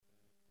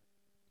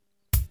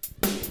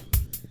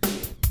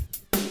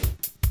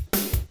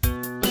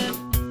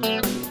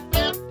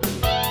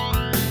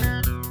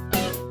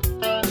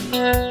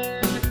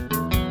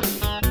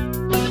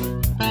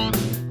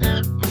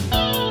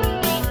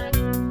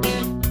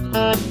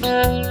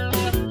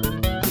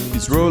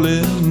He's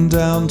rolling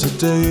down to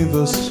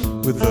Davis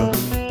with a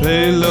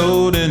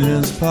payload in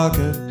his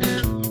pocket,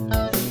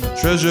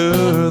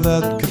 treasure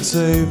that could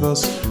save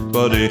us,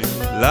 but he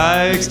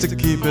likes to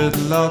keep it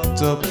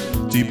locked up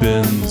deep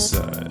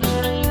inside.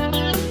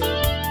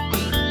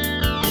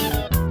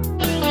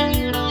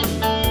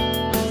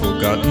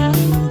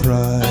 Forgotten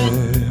pride.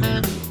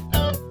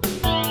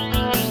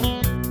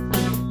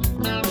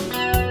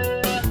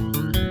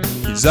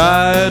 He's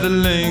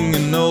idling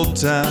in Old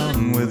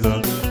Town with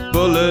a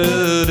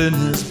bullet in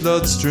his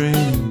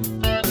bloodstream.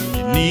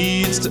 He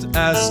needs to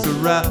ask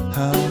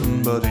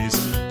around, but he's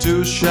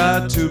too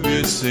shy to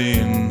be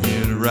seen.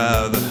 He'd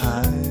rather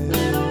hide.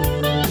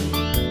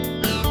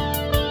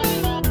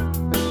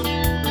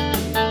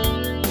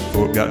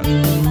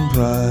 Forgotten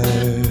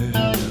pride.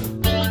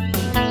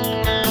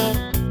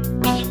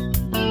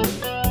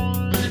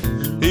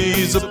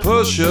 He's a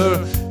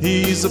pusher,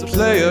 he's a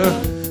player,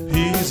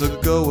 he's a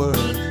goer,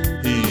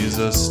 he's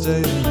a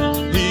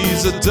stayer,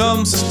 he's a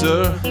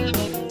dumpster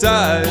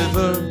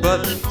diver,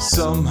 but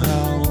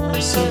somehow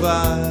a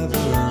survivor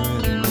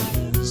in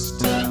his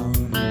town.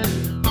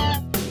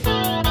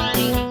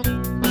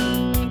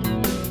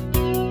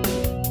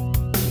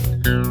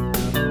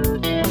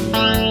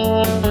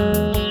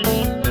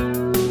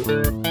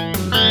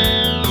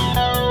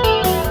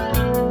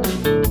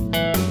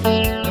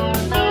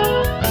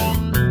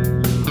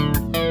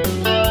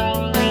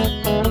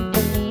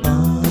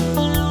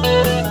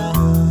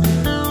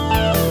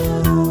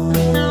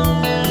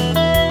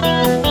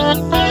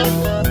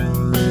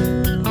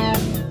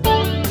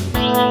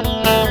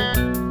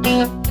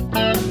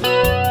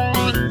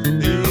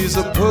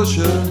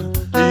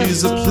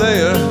 He's a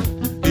player,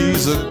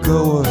 he's a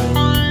goer,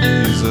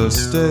 he's a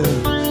stayer,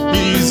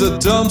 he's a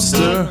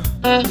dumpster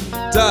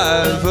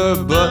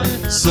diver, but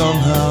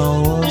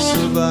somehow a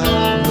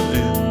survivor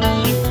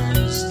in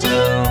his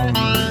town.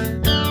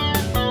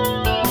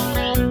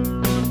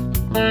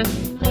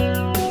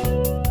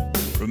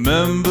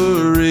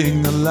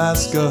 Remembering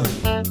Alaska,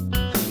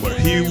 where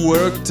he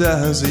worked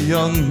as a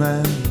young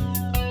man,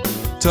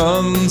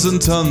 tons and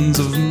tons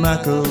of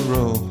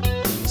mackerel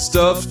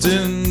stuffed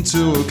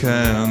into a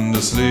can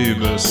to sleep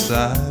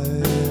beside.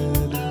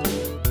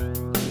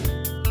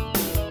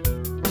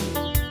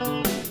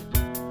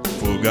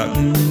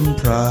 Forgotten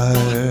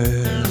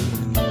pride.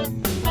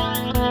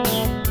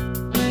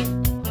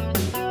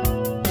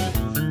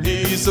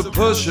 He's a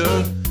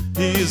pusher,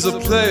 he's a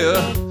player,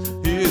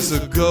 he's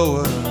a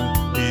goer,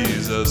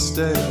 he's a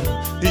stayer,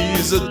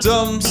 he's a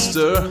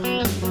dumpster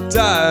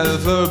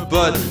diver,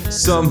 but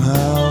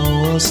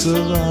somehow a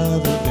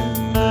survivor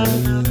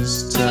in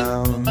this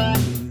town.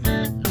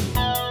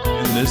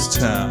 In this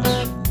town.